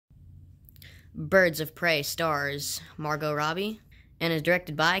Birds of Prey stars Margot Robbie and is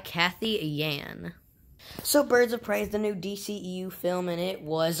directed by Kathy Yan. So Birds of Prey is the new DCEU film, and it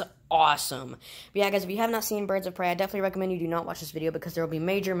was awesome. But yeah, guys, if you have not seen Birds of Prey, I definitely recommend you do not watch this video because there will be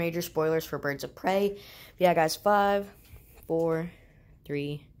major spoilers for Birds of Prey. But yeah, guys, 5, 4,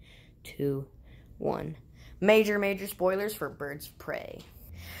 3, 2, 1. Major spoilers for Birds of Prey.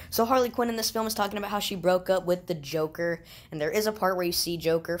 So Harley Quinn in this film is talking about how she broke up with the Joker, and there is a part where you see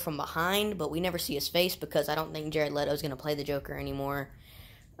Joker from behind, but we never see his face because I don't think Jared Leto is going to play the Joker anymore.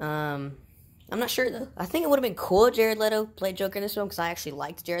 I'm not sure, though. I think it would have been cool if Jared Leto played Joker in this film because I actually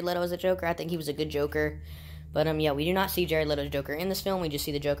liked Jared Leto as a Joker. I think he was a good Joker. But, yeah, we do not see Jared Leto's Joker in this film. We just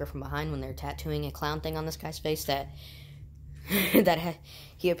see the Joker from behind when they're tattooing a clown thing on this guy's face that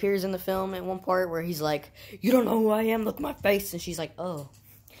he appears in the film at one part where he's like, "You don't know who I am, look at my face." And she's like, "Oh,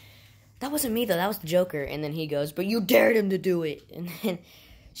 that wasn't me, though. That was the Joker." And then he goes, "But you dared him to do it." And then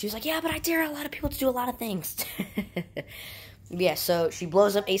she was like, "Yeah, but I dare a lot of people to do a lot of things." Yeah, so she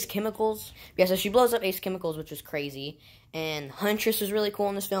blows up Ace Chemicals. Yeah, so she blows up Ace Chemicals, which was crazy. And Huntress was really cool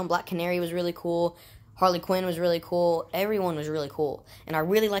in this film. Black Canary was really cool. Harley Quinn was really cool. Everyone was really cool. And I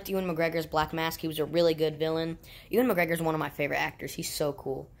really liked Ewan McGregor's Black Mask. He was a really good villain. Ewan McGregor's one of my favorite actors. He's so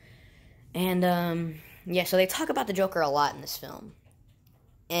cool. And, yeah, so they talk about the Joker a lot in this film.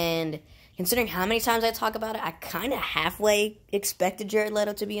 And considering how many times I talk about it, I kind of halfway expected Jared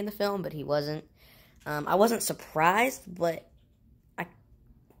Leto to be in the film, but he wasn't. I wasn't surprised, but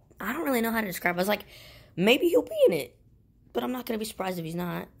I don't really know how to describe it. I was like, maybe he'll be in it, but I'm not going to be surprised if he's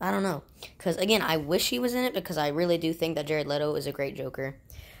not. I don't know. Because, again, I wish he was in it because I really do think that Jared Leto is a great Joker.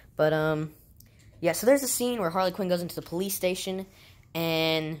 But, yeah, so there's a scene where Harley Quinn goes into the police station,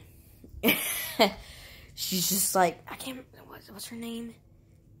 and she's just like, I can't remember, what's her name?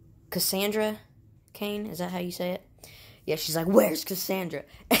 Cassandra Cain? Is that how you say it? Yeah, she's like, "Where's Cassandra?"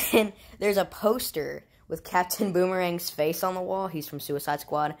 And there's a poster with Captain Boomerang's face on the wall. He's from Suicide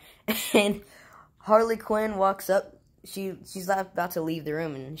Squad. And Harley Quinn walks up. She's about to leave the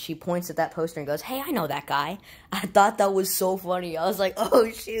room, and she points at that poster and goes, "Hey, I know that guy." I thought that was so funny. I was like, oh,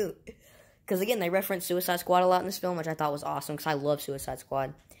 shoot. Because, again, they reference Suicide Squad a lot in this film, which I thought was awesome because I love Suicide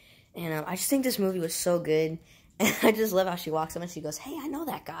Squad. And I just think this movie was so good. And I just love how she walks up and she goes, "Hey, I know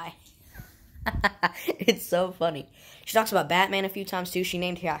that guy." It's so funny. She talks about Batman a few times, too. She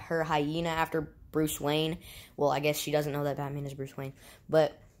named her hyena after Bruce Wayne. Well, I guess she doesn't know that Batman is Bruce Wayne.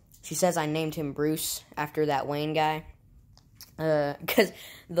 But she says, "I named him Bruce after that Wayne guy." Because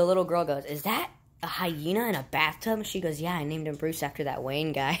the little girl goes, "Is that a hyena in a bathtub?" And she goes, "Yeah, I named him Bruce after that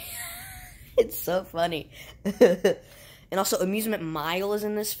Wayne guy." It's so funny. And also, Amusement Mile is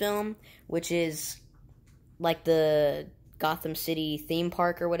in this film, which is like the Gotham City theme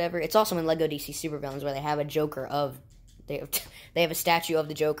park or whatever. It's also in Lego DC Supervillains where they have a Joker of... They have a statue of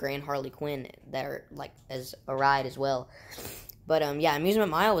the Joker and Harley Quinn that are, like, as a ride as well. But, yeah, Amusement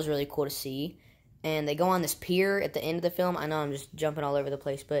Mile was really cool to see. And they go on this pier at the end of the film. I know I'm just jumping all over the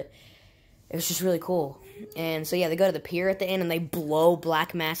place, but it was just really cool. And so, yeah, they go to the pier at the end and they blow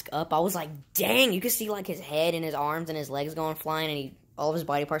Black Mask up. I was like, dang, you could see, like, his head and his arms and his legs going flying, and all of his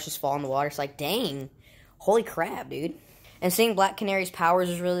body parts just fall in the water. It's like, dang, holy crap, dude. And seeing Black Canary's powers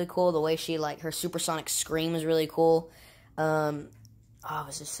was really cool. The way she, like, her supersonic scream was really cool. Oh, it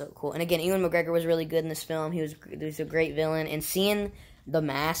was just so cool. And again, Ewan McGregor was really good in this film. He was a great villain. And seeing the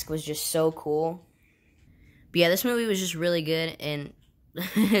mask was just so cool. But yeah, this movie was just really good. And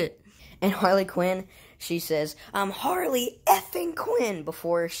and Harley Quinn, she says, "I'm Harley effing Quinn,"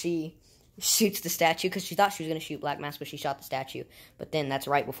 before she shoots the statue, because she thought she was going to shoot Black Mask, but she shot the statue. But then that's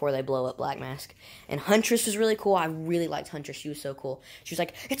right before they blow up Black Mask. And Huntress was really cool. I really liked Huntress. She was so cool. She was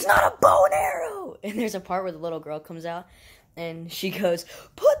like, "It's not a bow and arrow!" And there's a part where the little girl comes out, and she goes,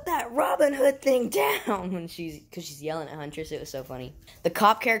 "Put that Robin Hood thing down!" Because she's yelling at Huntress. It was so funny. The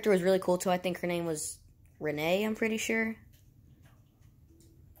cop character was really cool, too. I think her name was Renee, I'm pretty sure.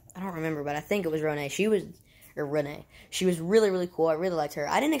 I don't remember, but I think it was Renee. She was really cool. I really liked her.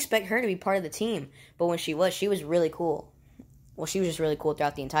 I didn't expect her to be part of the team, but when she was really cool. Well, she was just really cool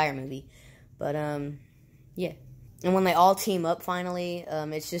throughout the entire movie. But, yeah. And when they all team up finally,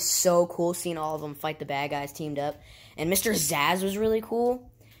 it's just so cool seeing all of them fight the bad guys teamed up. And Mr. Zsasz was really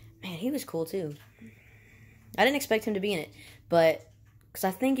cool. Man, he was cool, too. I didn't expect him to be in it, but... Because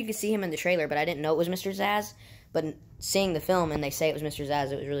I think you could see him in the trailer, but I didn't know it was Mr. Zsasz. But seeing the film and they say it was Mr.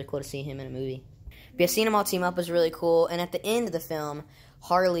 Zsasz, it was really cool to see him in a movie. But yeah, seeing them all team up was really cool. And at the end of the film,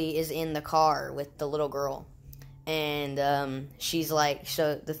 Harley is in the car with the little girl. And she's like,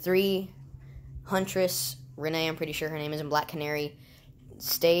 so the three, Huntress, Renee, I'm pretty sure her name is, and Black Canary,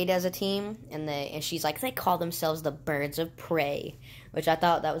 stayed as a team. And she's like, they call themselves the Birds of Prey, which I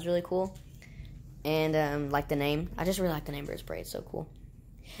thought that was really cool. And, like the name. I just really like the name Birds of Prey. It's so cool.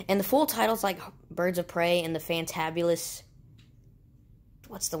 And the full title's like Birds of Prey and the Fantabulous...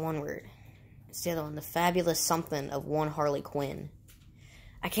 What's the one word? It's the other one. The Fabulous Something of One Harley Quinn.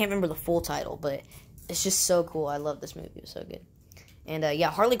 I can't remember the full title, but it's just so cool. I love this movie. It was so good. And, yeah,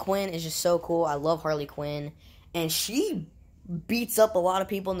 Harley Quinn is just so cool. I love Harley Quinn. And she beats up a lot of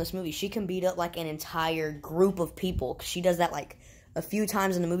people in this movie. She can beat up, like, an entire group of people. 'Cause she does that, like, a few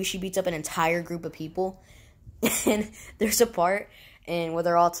times in the movie. She beats up an entire group of people. And there's a part where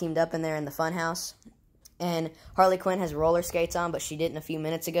they're all teamed up in there in the funhouse. And Harley Quinn has roller skates on, but she didn't a few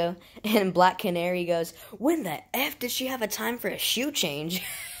minutes ago. And Black Canary goes, when the F did she have a time for a shoe change?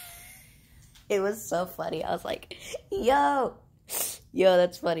 It was so funny. I was like, yo,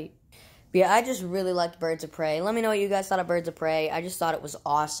 that's funny. But yeah, I just really liked Birds of Prey. Let me know what you guys thought of Birds of Prey. I just thought it was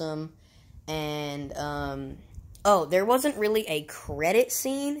awesome. And, oh, there wasn't really a credit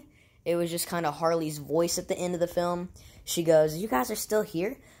scene. It was just kind of Harley's voice at the end of the film. She goes, you guys are still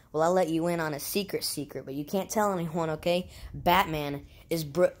here? Well, I'll let you in on a secret, but you can't tell anyone, okay? Batman is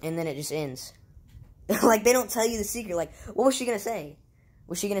and then it just ends. Like, they don't tell you the secret. Like, what was she going to say?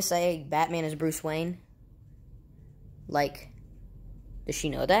 Was she going to say Batman is Bruce Wayne? Like, does she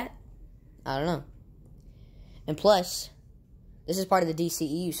know that? I don't know. And plus, this is part of the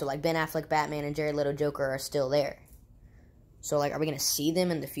DCEU, so, like, Ben Affleck, Batman, and Jared Leto Joker are still there. So, like, are we going to see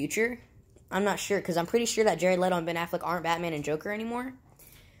them in the future? I'm not sure, because I'm pretty sure that Jared Leto and Ben Affleck aren't Batman and Joker anymore.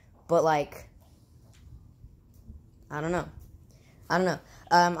 But, like, I don't know.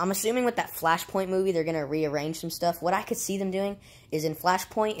 I'm assuming with that Flashpoint movie, they're going to rearrange some stuff. What I could see them doing is in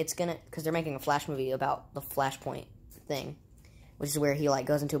Flashpoint, it's going to, because they're making a Flash movie about the Flashpoint thing, which is where he, like,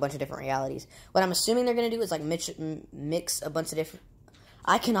 goes into a bunch of different realities. What I'm assuming they're going to do is, like, mix a bunch of different,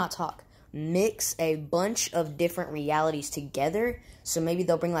 mix a bunch of different realities together. So maybe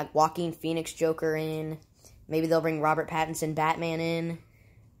they'll bring, like, Joaquin Phoenix Joker in. Maybe they'll bring Robert Pattinson Batman in.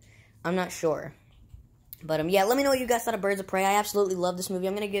 I'm not sure. But, yeah, let me know what you guys thought of Birds of Prey. I absolutely love this movie.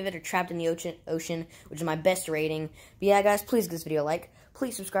 I'm going to give it a Trapped in the Ocean, which is my best rating. But, yeah, guys, please give this video a like.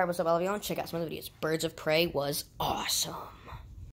 Please subscribe. What's up, all of y'all? And check out some other videos. Birds of Prey was awesome.